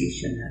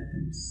initiation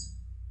happens.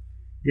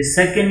 The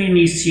second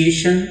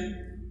initiation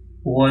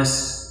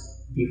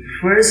was the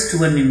first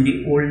one in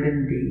the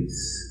olden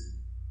days.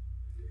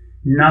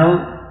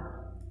 Now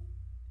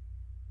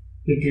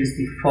it is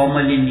the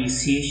formal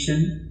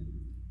initiation,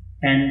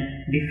 and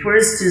the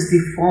first is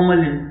the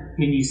formal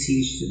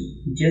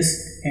initiation, just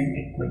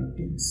an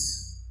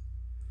acquaintance.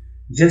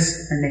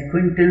 Just an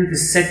acquaintance. The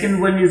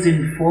second one is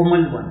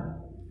informal one.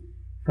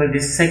 For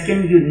the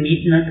second you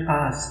need not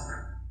ask.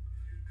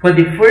 For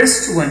the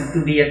first one,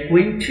 to be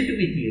acquainted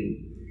with you,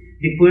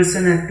 the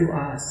person has to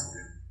ask,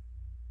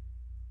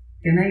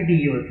 can I be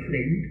your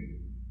friend?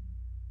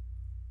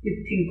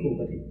 You think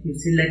over it. You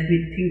say, let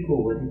me think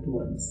over it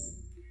once.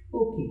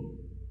 Okay.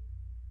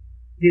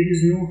 There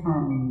is no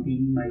harm in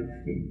being my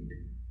friend.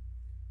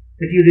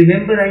 But you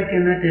remember, I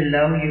cannot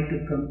allow you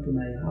to come to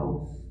my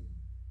house.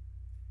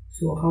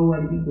 So how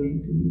are we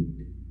going to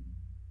meet?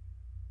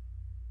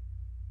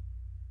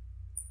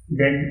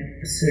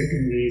 Then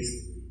certain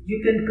ways.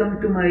 You can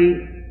come to my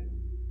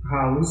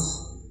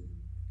house.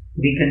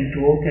 We can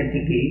talk at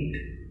the gate.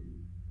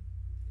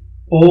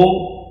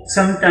 Or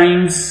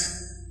sometimes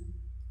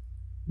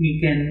we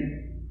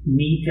can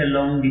meet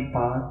along the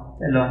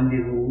path, along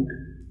the road,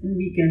 and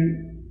we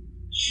can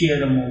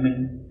share a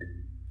moment.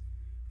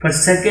 For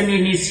second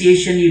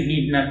initiation, you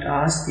need not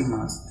ask the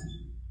Master.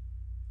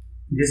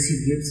 This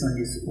he gives on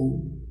his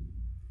own.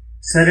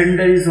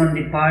 Surrender is on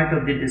the part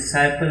of the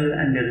disciple,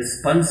 and the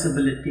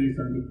responsibility is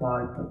on the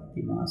part of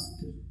the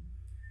Master.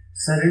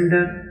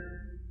 Surrender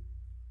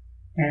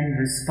and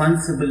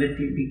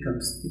responsibility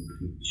becomes the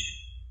bridge.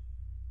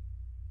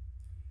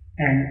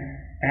 And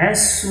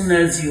as soon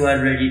as you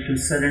are ready to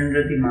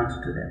surrender, the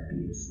Master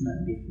appears,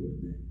 not before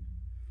that.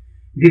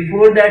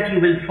 Before that, you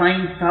will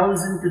find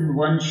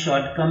 1,001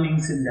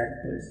 shortcomings in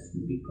that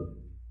person because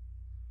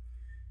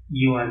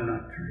you are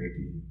not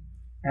ready.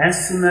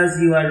 As soon as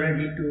you are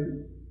ready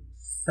to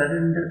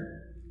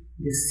surrender,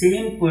 the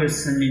same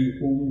person in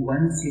whom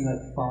once you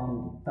have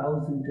found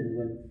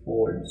 1,001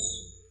 faults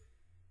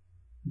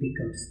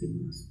becomes the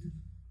Master.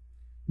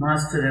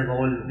 Master have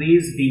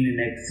always been in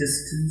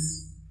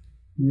existence.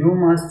 No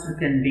Master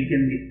can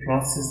begin the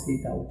process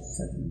without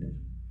surrender.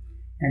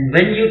 And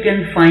when you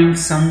can find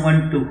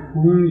someone to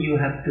whom you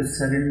have to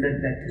surrender,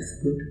 that is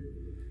good.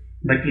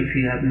 But if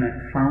you have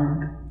not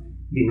found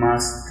the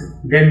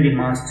Master, then the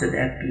Master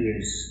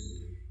appears.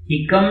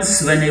 He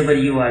comes whenever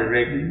you are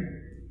ready.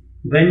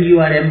 When you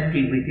are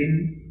empty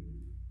within,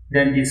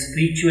 then the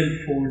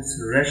spiritual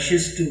force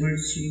rushes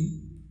towards you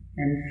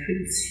and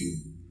fills you.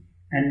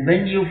 And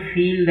when you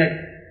feel that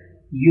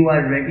you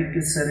are ready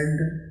to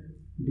surrender,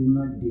 do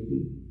not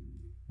delay.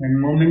 When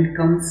moment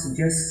comes,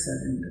 just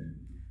surrender.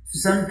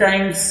 So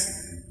sometimes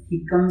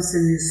he comes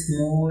in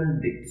small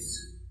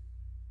bits,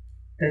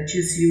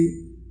 touches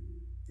you,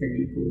 then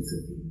he goes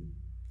away.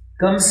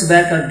 Comes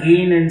back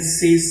again and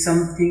says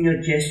something,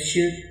 a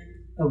gesture,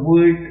 a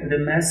word, or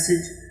a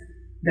message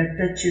that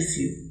touches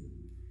you.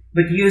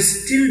 But you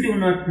still do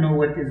not know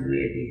what is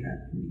really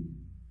happening.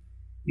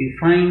 You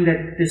find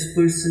that this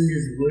person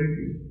is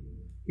worldly.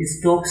 His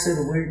talks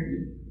are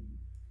worldly.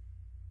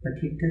 But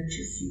he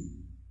touches you.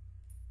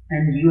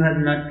 And you have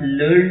not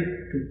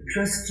learned to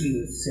trust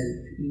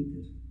yourself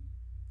either.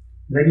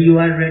 When you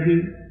are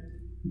ready,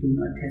 do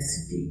not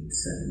hesitate,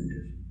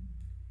 surrender.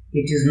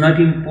 It is not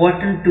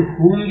important to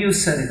whom you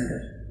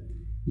surrender.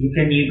 You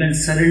can even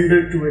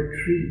surrender to a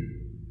tree.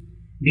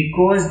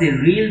 Because the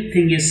real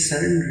thing is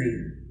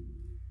surrendering.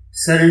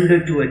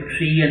 Surrender to a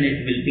tree and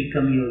it will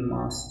become your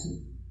master.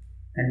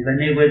 And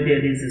whenever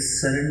there is a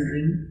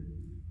surrendering,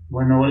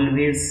 one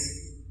always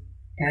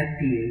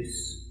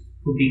appears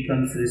who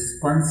becomes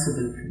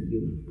responsible for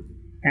you.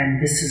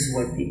 And this is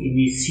what the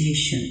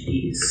initiation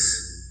is.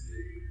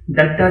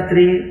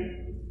 Dattatreya,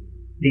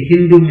 the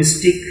Hindu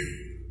mystic,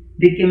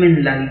 became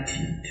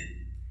enlightened.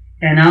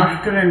 And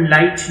after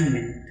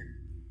enlightenment,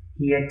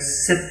 he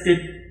accepted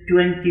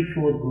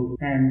 24 gurus.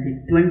 And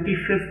the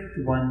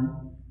 25th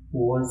one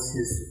was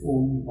his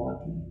own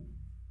body.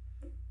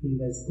 He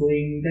was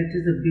going, that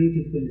is a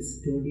beautiful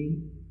story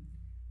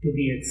to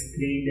be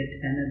explained at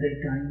another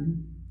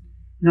time.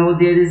 Now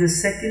there is a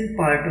second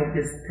part of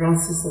this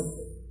process of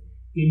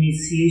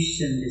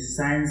initiation, the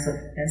science of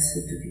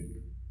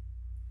esoteric.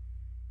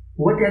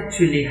 What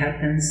actually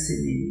happens in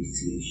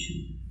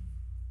initiation?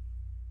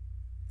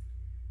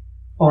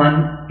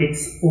 On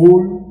its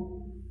own,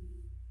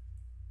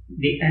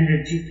 the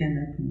energy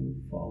cannot move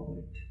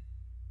forward.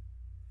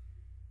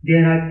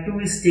 There are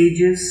two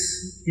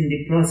stages in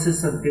the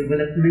process of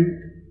development.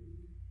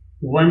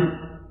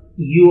 One,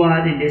 you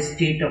are in a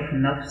state of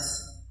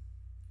nafs,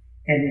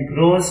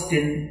 engrossed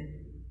in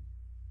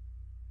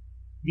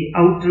the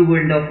outer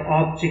world of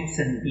objects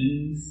and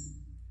beings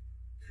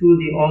through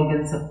the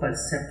organs of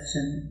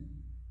perception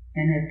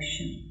and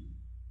action.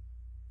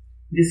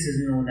 This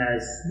is known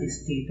as the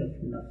state of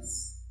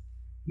nafs.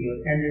 Your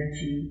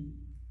energy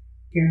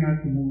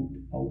cannot move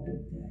out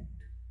of that.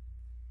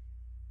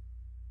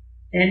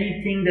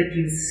 Anything that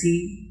you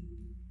see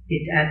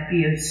it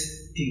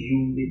appears to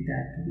you with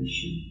that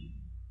vision.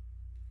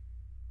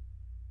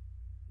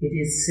 It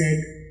is said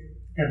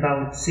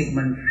about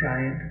Sigmund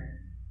Freud,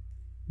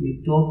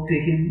 you talk to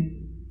him,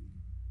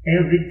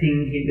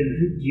 everything he will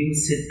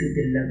reduce it to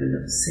the level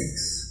of sex.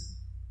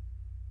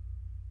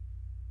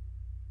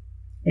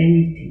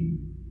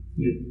 Anything,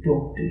 you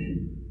talk to him.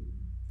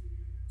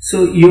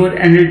 So your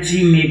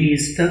energy may be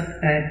stuck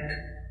at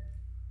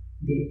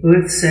the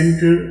earth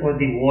center or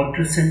the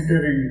water center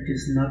and it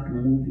is not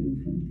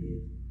moving from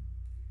there.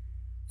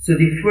 So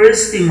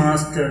the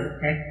master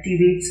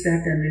activates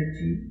that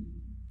energy,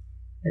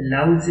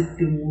 allows it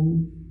to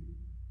move,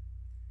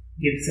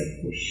 gives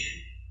a push.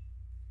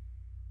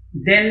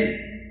 Then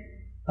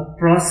a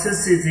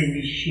process is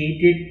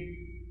initiated.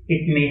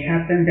 It may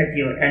happen that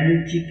your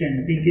energy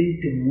can begin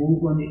to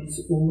move on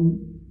its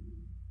own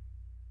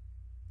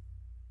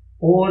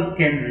or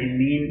can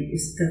remain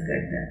stuck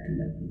at that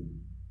level.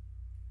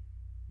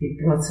 The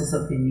process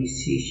of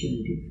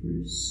initiation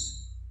differs.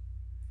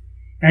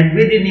 And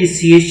with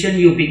initiation,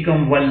 you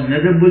become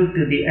vulnerable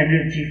to the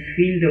energy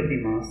field of the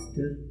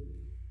master,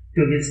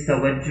 to his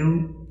tawajjuh.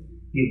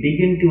 You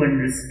begin to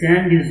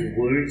understand his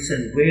words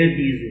and where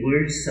these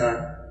words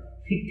are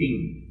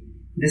hitting.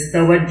 This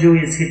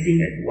tawajjuh is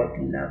hitting at what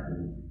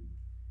level?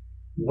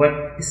 What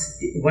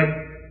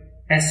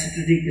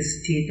esoteric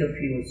state of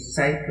your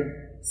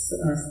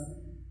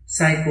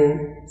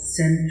psycho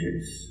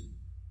centers?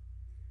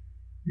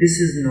 This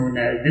is known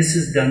as, this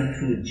is done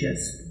through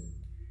just.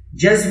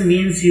 Just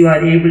means you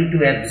are able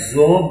to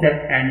absorb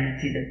that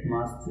energy that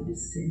master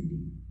is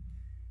sending.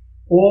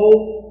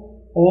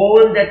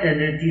 All that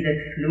energy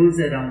that flows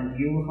around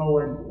you,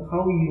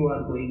 how you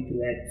are going to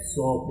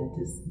absorb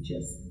that is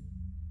just.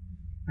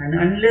 And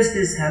unless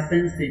this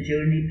happens, the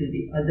journey to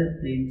the other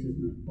planes is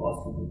not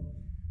possible.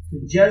 So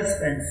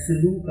just and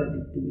suluk are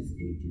the two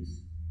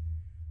stages.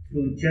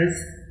 Through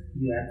just,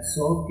 you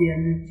absorb the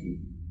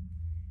energy,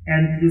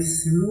 and through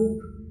suluk,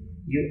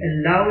 you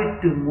allow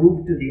it to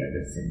move to the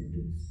other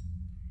centers.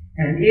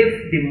 And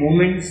if the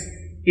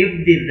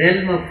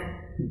realm of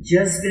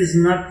just is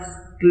not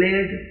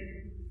cleared,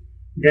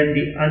 then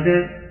the other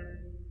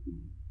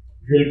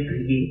will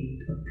create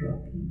a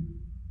problem.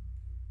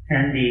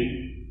 And the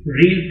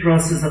real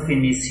process of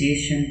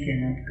initiation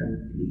cannot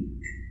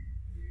complete.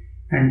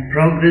 And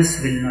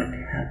progress will not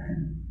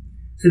happen.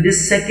 So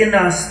this second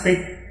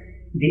aspect,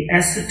 the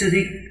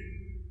esoteric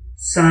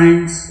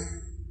science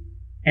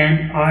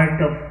and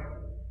art of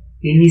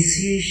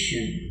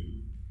initiation,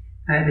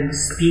 I will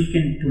speak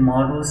in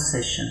tomorrow's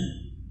session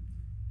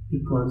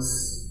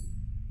because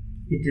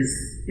it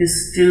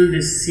is still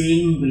the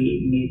same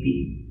way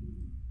maybe.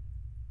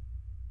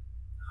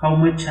 How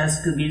much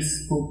has to be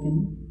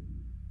spoken?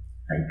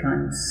 I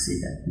can't say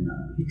that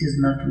now. It is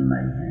not in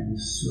my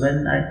hands.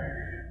 When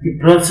the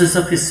process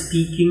of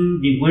speaking,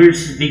 the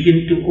words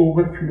begin to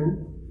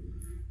overflow,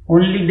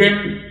 only then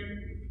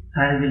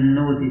I will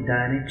know the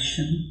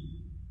direction,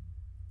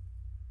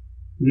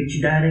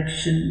 which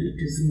direction it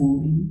is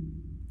moving,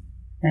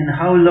 and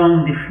how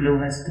long the flow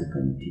has to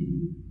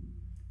continue.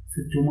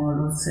 So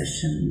tomorrow's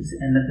session is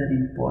another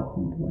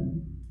important one.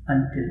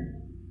 Until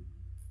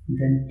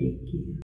then, take care.